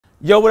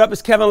Yo, what up?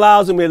 It's Kevin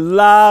Liles, and we're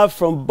live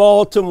from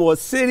Baltimore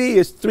City.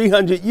 It's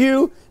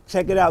 300U.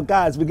 Check it out,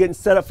 guys. We're getting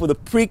set up for the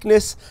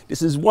Preakness.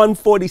 This is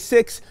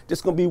 146. This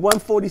is going to be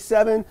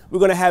 147. We're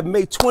going to have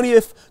May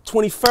 20th,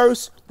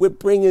 21st. We're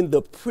bringing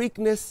the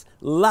Preakness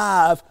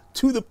live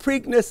to the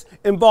Preakness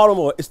in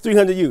Baltimore. It's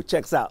 300U.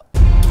 Check us out.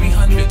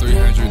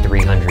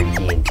 300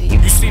 ENT.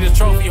 You see the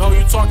trophy, ho,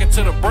 you talking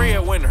to the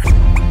breadwinner.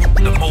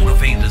 The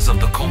motivators of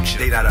the culture.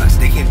 They not us.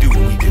 They can't do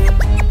what we do.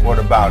 What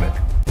about it?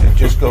 It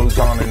just goes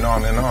on and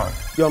on and on.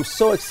 Yo, I'm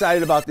so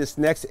excited about this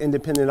next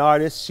independent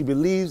artist. She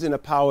believes in the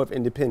power of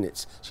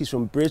independence. She's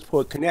from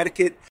Bridgeport,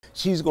 Connecticut.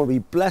 She's going to be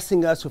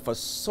blessing us with a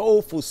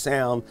soulful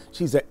sound.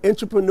 She's an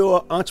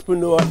entrepreneur,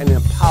 and an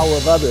empower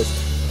of others.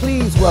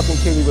 Please welcome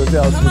Kaeli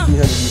Roselle to the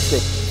 300U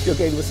stage. Yo,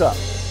 Kaeli, what's up?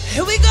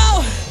 Here we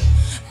go.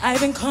 I've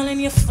been calling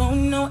your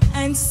phone, no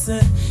answer.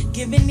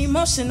 Giving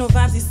emotional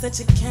vibes, it's such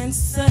a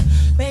cancer.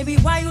 Baby,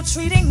 why you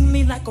treating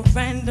me like a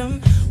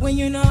random? When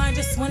you know I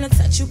just wanna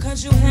touch you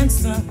cause you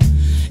handsome.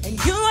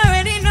 And you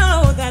already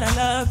know that I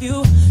love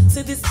you.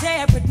 To this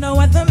day I put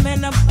no other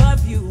man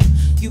above you.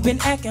 You've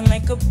been acting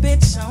like a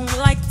bitch, I don't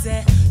like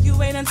that. You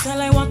wait until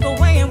I walk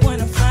away and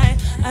wanna fight.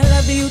 I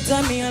love you,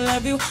 tell me I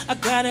love you. I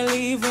gotta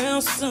leave real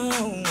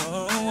soon.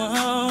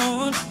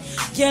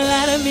 You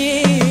lie to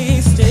me,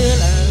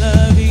 still I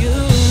love you.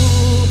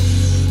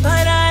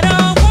 But I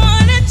don't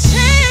want a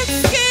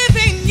chance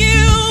giving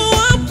you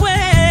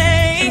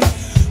away.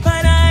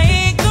 But I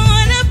ain't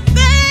gonna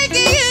beg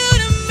you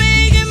to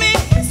make me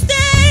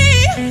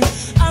stay.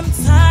 I'm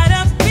tired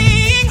of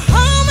being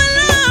home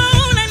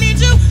alone. I need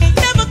you,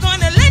 never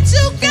gonna let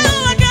you go.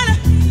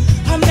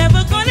 I'm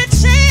never gonna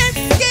chance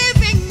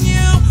giving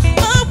you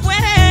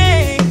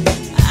away.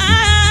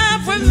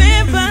 I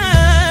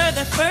remember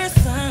the first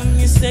time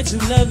you said you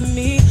loved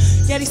me,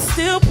 yet he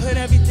still put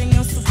everything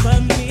else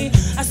above me.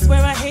 I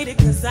swear I hate it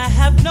cause I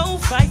have no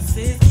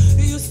vices.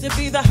 You used to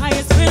be the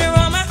highest bidder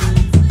on my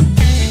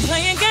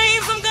playing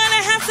games. I'm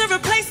gonna have to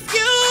replace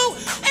you,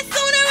 and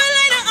sooner or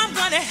later I'm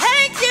gonna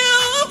hate you.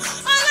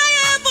 All I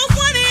ever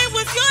wanted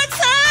was your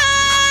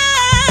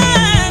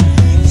time.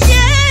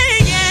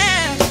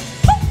 Yeah,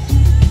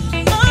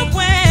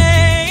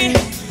 away.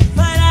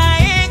 But I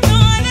ain't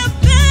gonna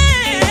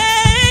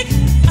beg.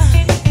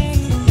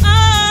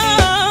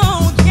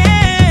 Oh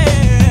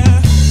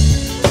yeah,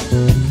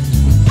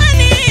 I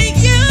need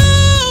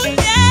you,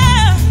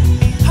 yeah.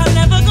 I'm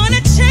never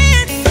gonna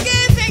chance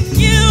giving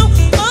you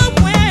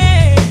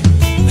away.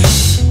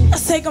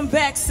 Let's take them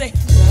back, say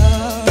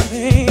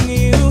loving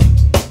you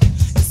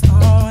is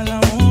all I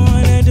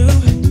wanna do.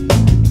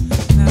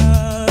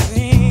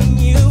 Loving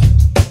you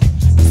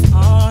is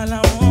all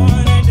I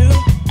wanna do.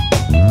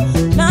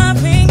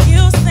 Loving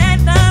you, said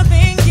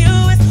loving you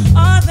is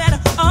all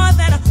that I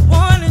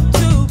wanna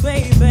do,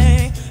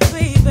 baby,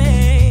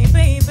 baby,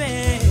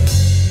 baby.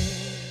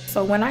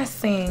 So when I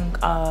sing,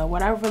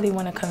 what I really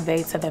want to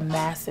convey to the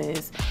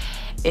masses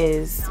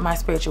is my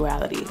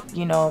spirituality.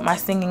 You know, my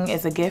singing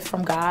is a gift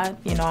from God.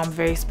 You know, I'm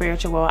very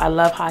spiritual. I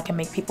love how I can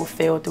make people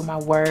feel through my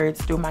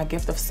words, through my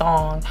gift of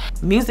song.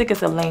 Music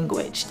is a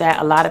language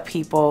that a lot of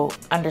people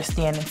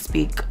understand and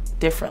speak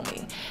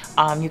differently.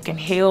 You can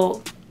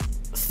heal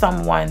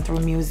someone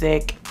through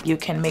music. You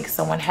can make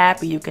someone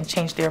happy. You can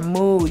change their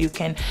mood. You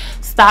can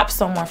stop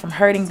someone from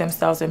hurting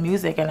themselves with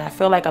music. And I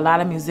feel like a lot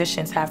of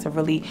musicians have to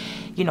really,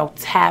 you know,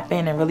 tap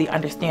in and really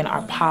understand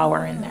our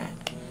power in that.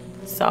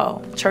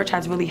 So church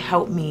has really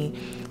helped me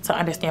to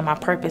understand my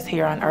purpose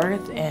here on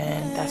earth.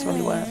 And that's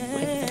really what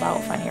life is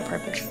about, finding your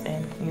purpose.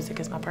 And music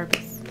is my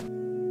purpose.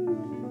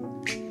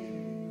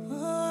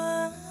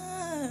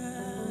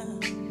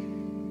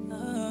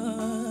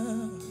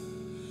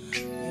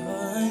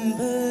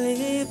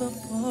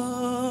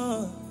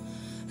 Unbelievable.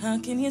 How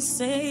can you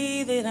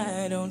say that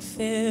I don't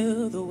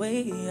feel the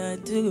way I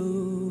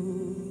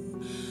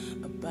do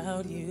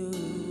about you?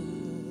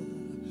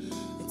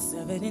 It's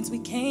evidence we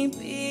can't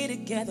be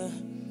together.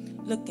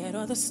 Look at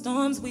all the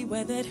storms we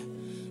weathered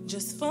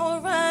just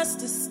for us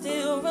to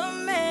still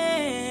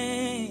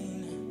remain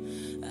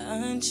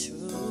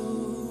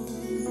untrue.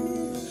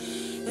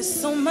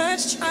 There's so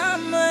much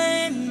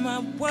drama in my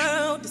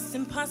world. It's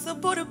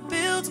impossible to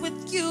build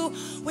with you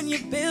when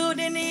you're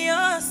building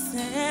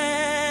yourself.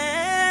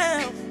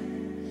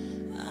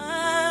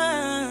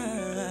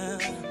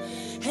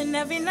 And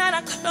every night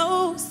I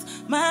close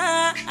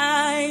my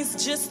eyes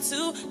just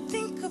to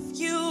think of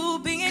you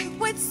being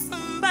with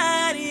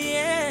somebody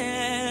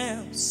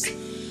else.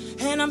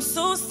 And I'm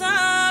so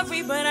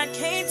sorry, but I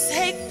can't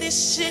take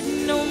this shit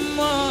no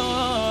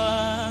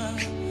more.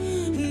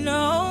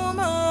 No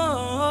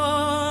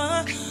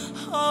more.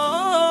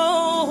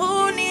 Oh,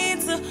 who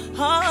needs a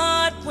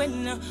heart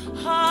when a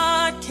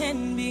heart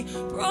can be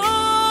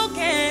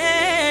broken?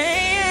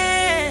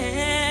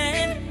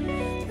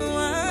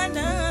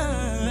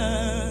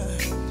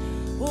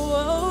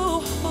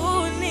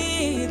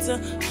 A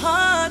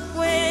heart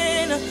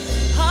when a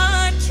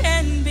heart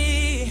can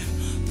be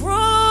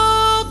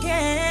broken.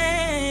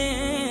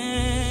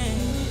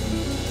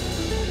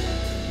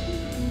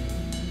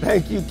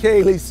 Thank you,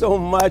 Kaeli, so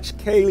much.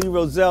 Kaeli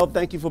Roselle,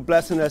 thank you for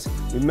blessing us.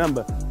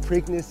 Remember,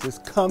 Preakness is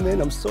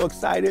coming. I'm so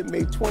excited.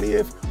 May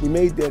 20th, we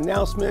made the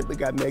announcement. We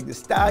got Meg Thee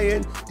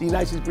Stallion.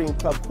 D-Nice is bringing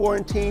Club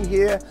Quarantine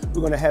here. We're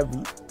going to have...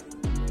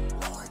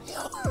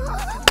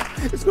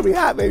 It's going to be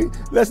hot, baby.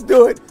 Let's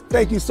do it.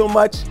 Thank you so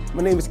much.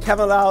 My name is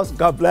Kevin Liles.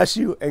 God bless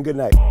you, and good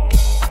night.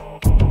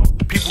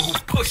 People who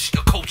push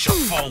the culture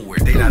forward,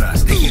 they not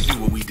us. They can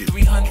do what we do.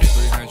 300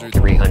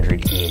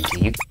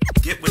 ENT.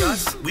 Get with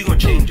us, we gonna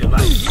change your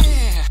life.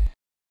 Yeah.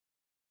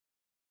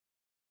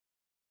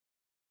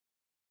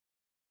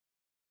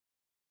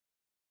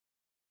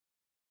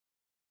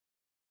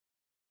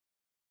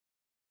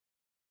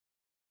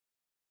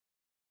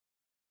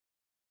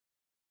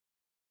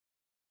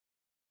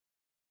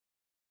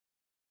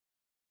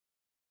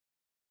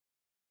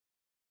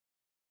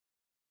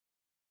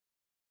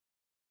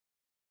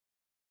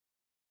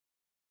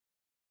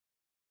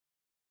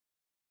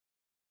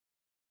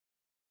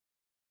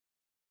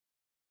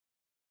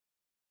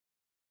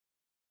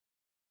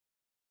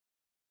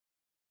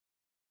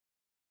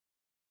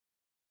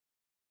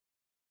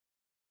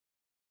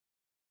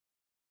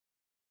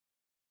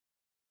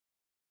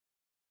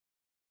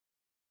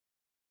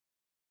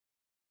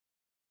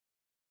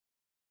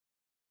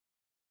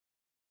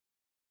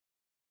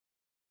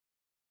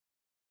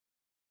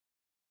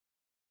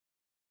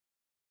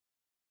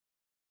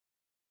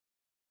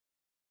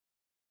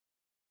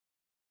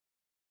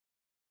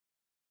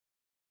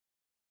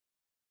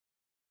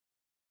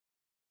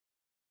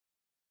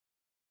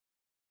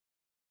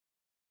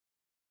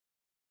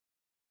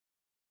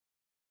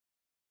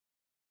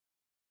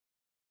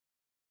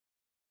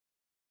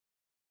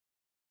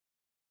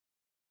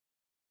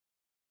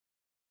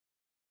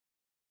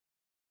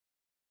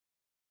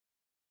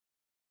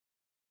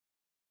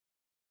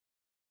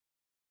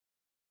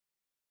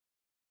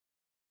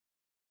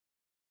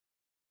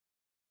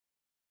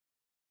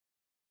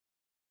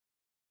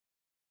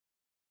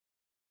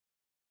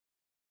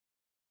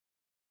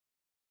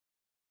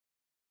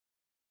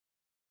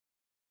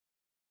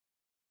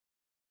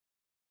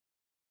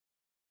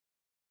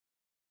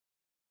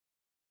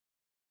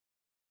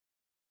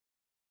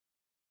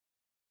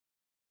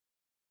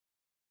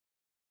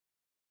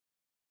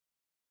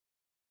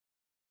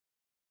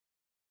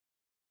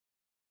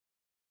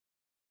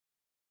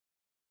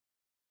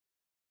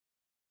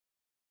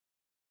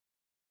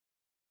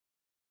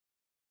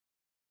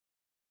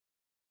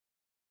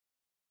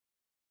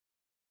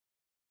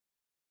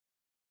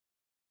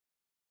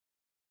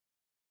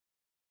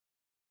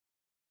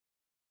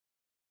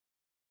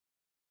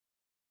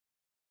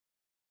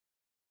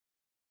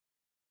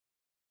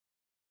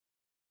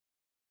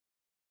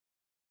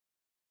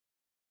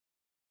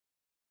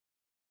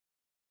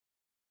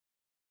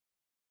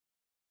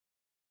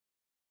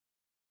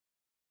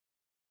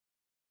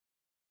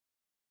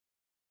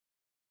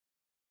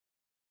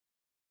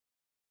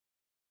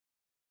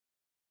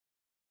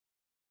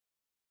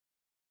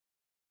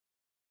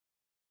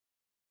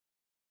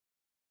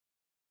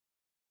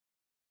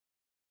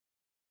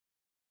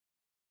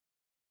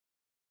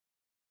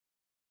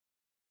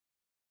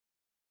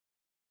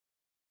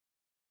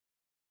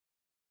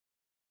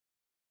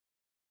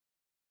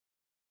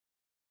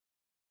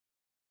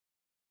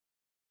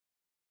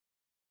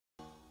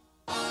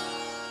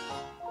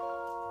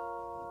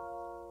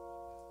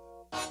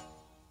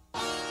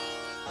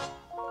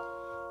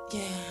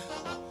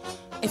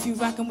 Yeah. If you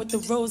rockin' with the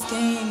Rose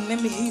Gang,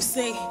 let me hear you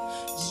say,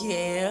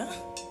 yeah.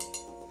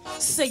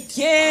 Say,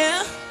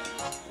 yeah.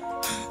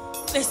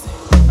 Listen,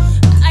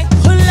 I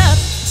pull up,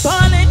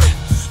 ballin',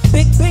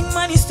 big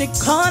money stick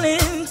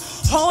callin',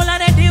 whole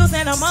lot of deals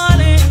and I'm all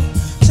in,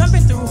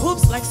 jumping through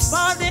hoops like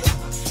Spalding.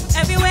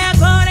 Everywhere I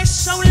go, they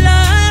show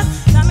love.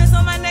 Diamonds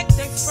on my neck,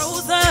 they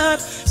froze up.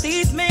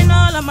 These men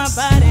all on my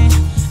body,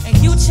 and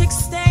you chicks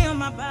stay on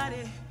my body.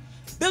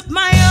 Built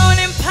my own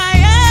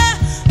empire,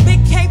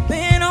 big cape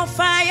been on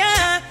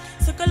fire.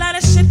 Took a lot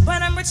of shit,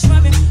 but I'm rich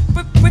from it.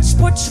 Rich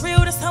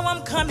portrayal, that's how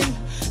I'm coming.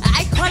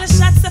 I call it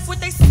shots, that's what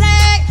they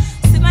say.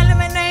 Sip my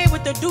lemonade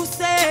with the Douce.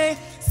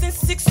 Since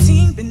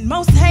 16, been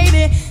most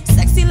hated.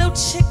 Sexy little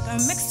chick,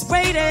 I'm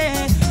X-rated.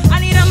 I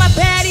need all my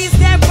baddies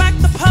that rock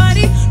the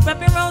party.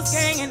 Reppin' Rose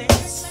Gang in it.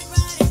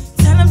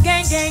 Tell them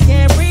gang,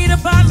 yeah. Read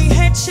about me,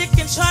 head chick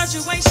in charge.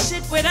 You ain't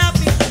shit without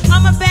me.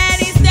 All my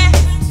baddies that,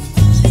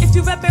 if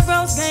you reppin'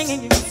 Rose Gang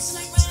in it.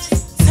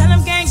 Tell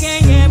them gang,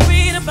 yeah.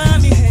 Read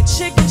about me, head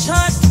chick in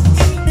charge.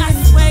 I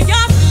swear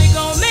y'all really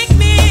gon' make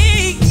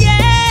me,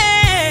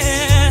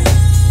 yeah.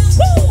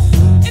 Woo!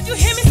 If you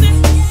hear me say,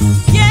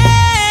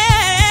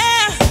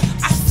 yeah.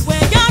 I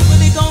swear y'all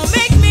really gon'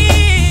 make me,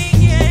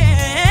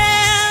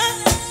 yeah.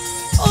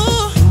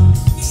 Ooh,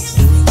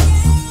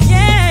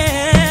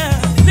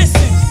 yeah.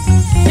 Listen,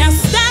 now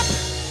stop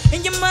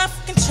in your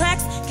motherfucking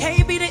tracks.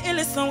 Can't be the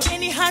illest on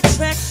any hot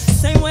track.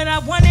 Say what I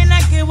want and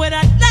I get what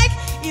I like.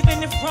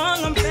 Even if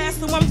wrong, I'm fast,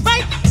 so I'm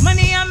right.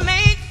 Money I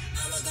make,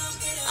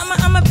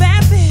 I'm a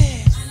bad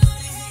bitch.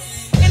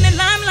 In the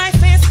limelight,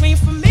 fans scream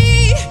for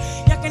me.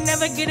 Y'all can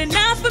never get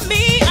enough of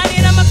me. I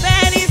need all my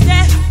baddies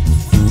that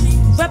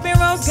reppin'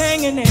 Rose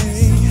Gang in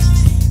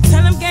there.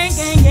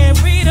 gang, gang, yeah.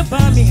 Read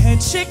about me.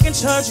 Head chick in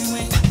charge you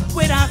in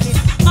without me.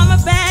 All my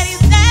baddies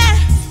there.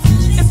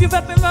 If you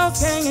reppin' road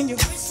gang and you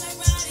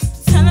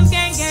tell them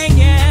gang, gang,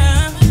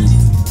 yeah.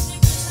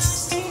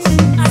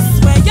 I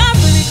swear y'all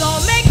really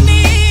gon' make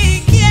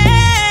me,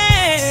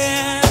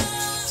 yeah.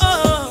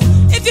 Oh,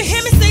 if you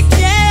hear me say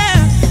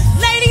yeah,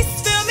 ladies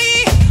feel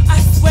me. I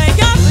swear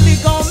y'all really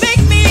gon'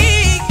 make me,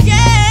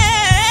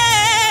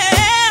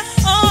 yeah.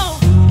 Oh,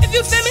 if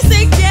you feel me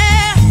say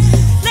yeah,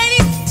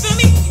 ladies feel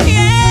me,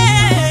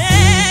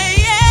 yeah,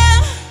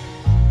 yeah.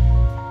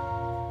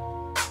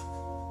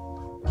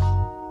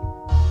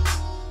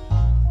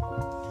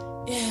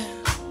 Yeah.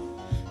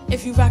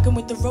 If you rockin'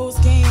 with the Rose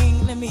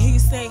Gang, let me hear you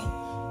say,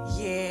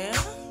 yeah.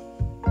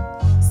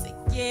 Say,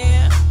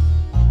 yeah.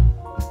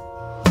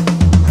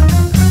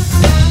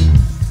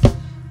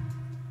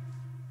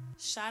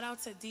 Shout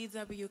out to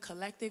DW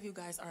Collective. You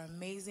guys are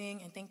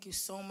amazing. And thank you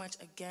so much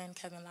again,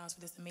 Kevin Liles,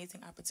 for this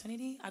amazing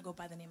opportunity. I go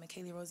by the name of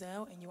Kaeli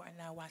Roselle, and you are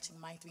now watching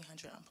My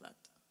 300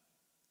 Unplugged.